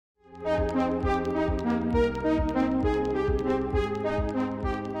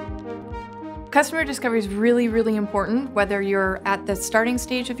Customer discovery is really, really important, whether you're at the starting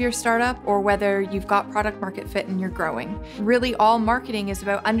stage of your startup or whether you've got product market fit and you're growing. Really, all marketing is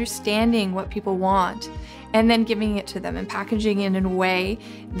about understanding what people want and then giving it to them and packaging it in a way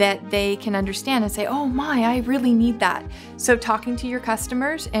that they can understand and say, oh my, I really need that. So talking to your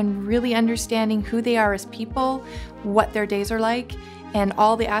customers and really understanding who they are as people, what their days are like, and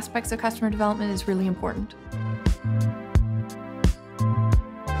all the aspects of customer development is really important.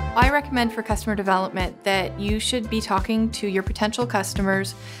 I recommend for customer development that you should be talking to your potential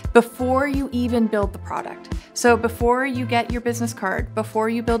customers before you even build the product. So before you get your business card, before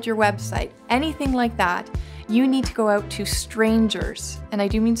you build your website, anything like that, you need to go out to strangers, and I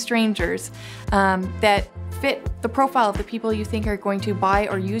do mean strangers, that fit the profile of the people you think are going to buy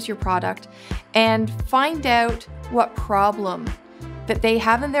or use your product, and find out what problem that they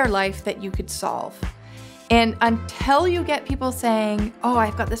have in their life that you could solve. And until you get people saying, oh,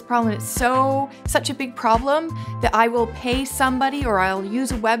 I've got this problem, it's such a big problem that I will pay somebody or I'll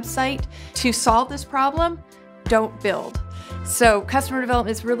use a website to solve this problem, don't build. So customer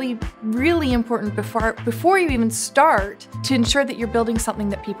development is really, really important before you even start to ensure that you're building something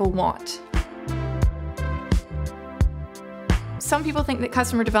that people want. Some people think that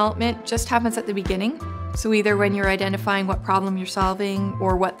customer development just happens at the beginning. So either when you're identifying what problem you're solving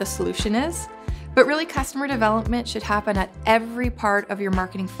or what the solution is. But really, customer development should happen at every part of your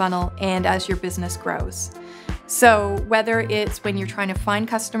marketing funnel and as your business grows. So whether it's when you're trying to find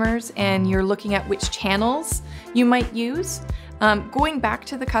customers and you're looking at which channels you might use, going back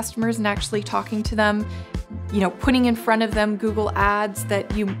to the customers and actually talking to them, putting in front of them Google ads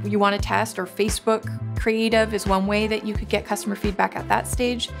that you want to test, or Facebook creative is one way that you could get customer feedback at that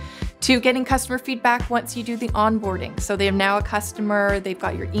stage, to getting customer feedback once you do the onboarding. So they are now a customer, they've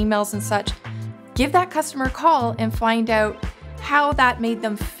got your emails and such. Give that customer a call and find out how that made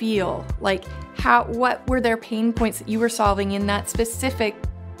them feel. Like what were their pain points that you were solving in that specific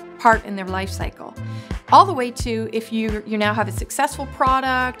part in their life cycle. All the way to if you now have a successful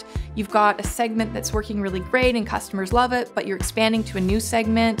product, you've got a segment that's working really great and customers love it, but you're expanding to a new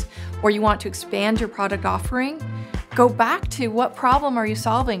segment, or you want to expand your product offering, go back to what problem are you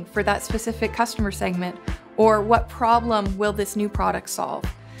solving for that specific customer segment, or what problem will this new product solve?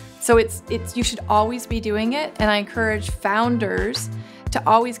 So you should always be doing it, and I encourage founders to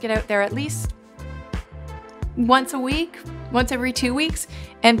always get out there at least once a week, once every 2 weeks,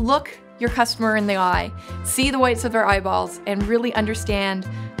 and look your customer in the eye, see the whites of their eyeballs, and really understand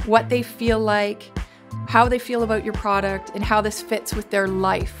what they feel like, how they feel about your product, and how this fits with their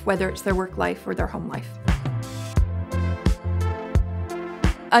life, whether it's their work life or their home life.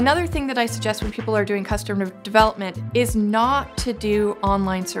 Another thing that I suggest when people are doing customer development is not to do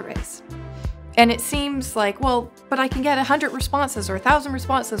online surveys. And it seems like, well, but I can get 100 responses or 1,000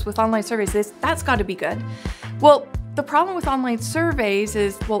 responses with online surveys. That's got to be good. Well, the problem with online surveys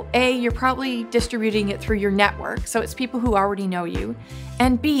is, well, A, you're probably distributing it through your network, so it's people who already know you.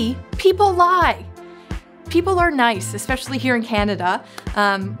 And B, people lie. People are nice, especially here in Canada,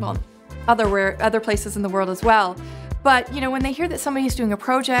 well, other places in the world as well. But when they hear that somebody's doing a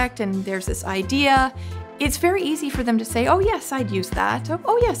project and there's this idea, it's very easy for them to say, oh yes, I'd use that.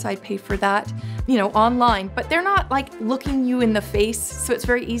 Oh yes, I'd pay for that, online. But they're not like looking you in the face. So it's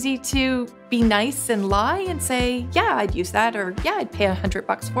very easy to be nice and lie and say, yeah, I'd use that, or yeah, I'd pay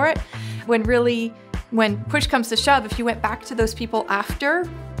 $100 for it. When push comes to shove, if you went back to those people after,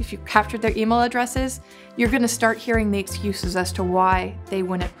 if you captured their email addresses, you're going to start hearing the excuses as to why they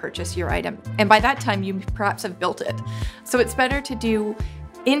wouldn't purchase your item. And by that time, you perhaps have built it. So it's better to do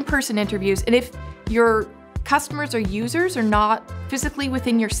in-person interviews. And if your customers or users are not physically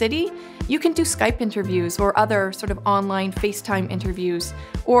within your city, you can do Skype interviews or other sort of online FaceTime interviews,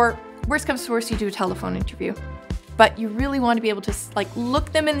 or worst comes to worst, you do a telephone interview. But you really want to be able to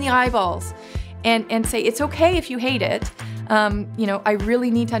look them in the eyeballs and say, it's okay if you hate it. I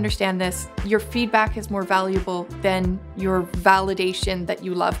really need to understand this. Your feedback is more valuable than your validation that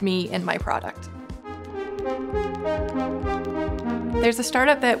you love me and my product. There's a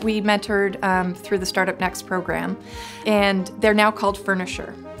startup that we mentored through the Startup Next program, and they're now called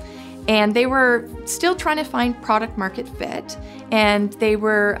Furniture. And they were still trying to find product market fit, and they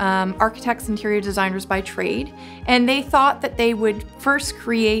were architects, interior designers by trade, and they thought that they would first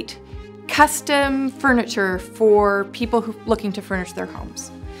create custom furniture for people looking to furnish their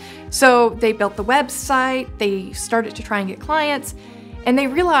homes. So they built the website, they started to try and get clients, and they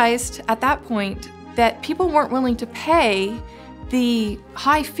realized at that point that people weren't willing to pay the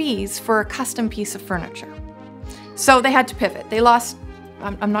high fees for a custom piece of furniture. So they had to pivot. They lost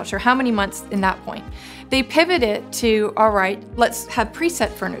I'm not sure how many months in that point. They pivoted to, all right, let's have preset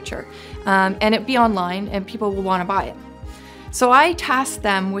furniture and it be online and people will want to buy it. So I tasked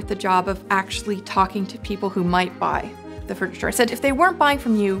them with the job of actually talking to people who might buy the furniture. I said, if they weren't buying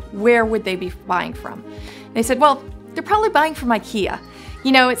from you, where would they be buying from? And they said, well, they're probably buying from IKEA.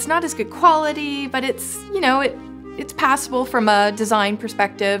 You know, it's not as good quality, but it's, you know, it's passable from a design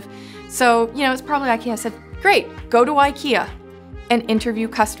perspective. So, you know, it's probably IKEA. I said, great, go to IKEA and interview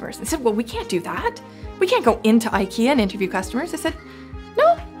customers. They said, well, we can't do that. We can't go into IKEA and interview customers. I said,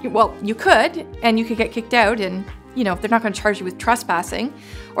 no, well, you could, and you could get kicked out and, you know, they're not going to charge you with trespassing.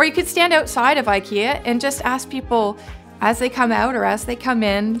 Or you could stand outside of IKEA and just ask people as they come out or as they come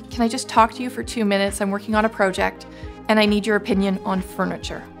in, can I just talk to you for 2 minutes? I'm working on a project and I need your opinion on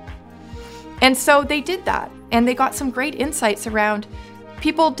furniture. And so they did that, and they got some great insights around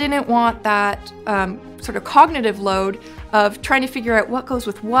people didn't want that sort of cognitive load of trying to figure out what goes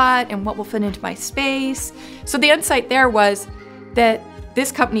with what and what will fit into my space. So the insight there was that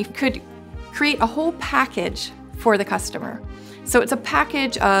this company could create a whole package for the customer. So it's a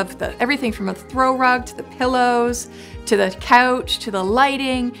package of everything from a throw rug to the pillows, to the couch, to the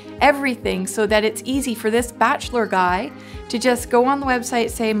lighting, everything, so that it's easy for this bachelor guy to just go on the website,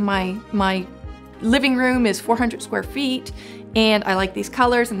 say my living room is 400 square feet and I like these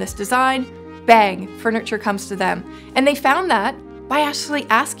colors and this design, bang, furniture comes to them. And they found that by actually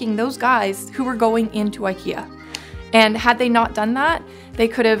asking those guys who were going into IKEA. And had they not done that, they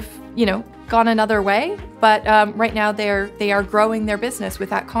could have, you know, gone another way. But right now they are growing their business with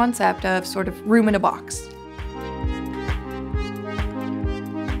that concept of sort of room in a box.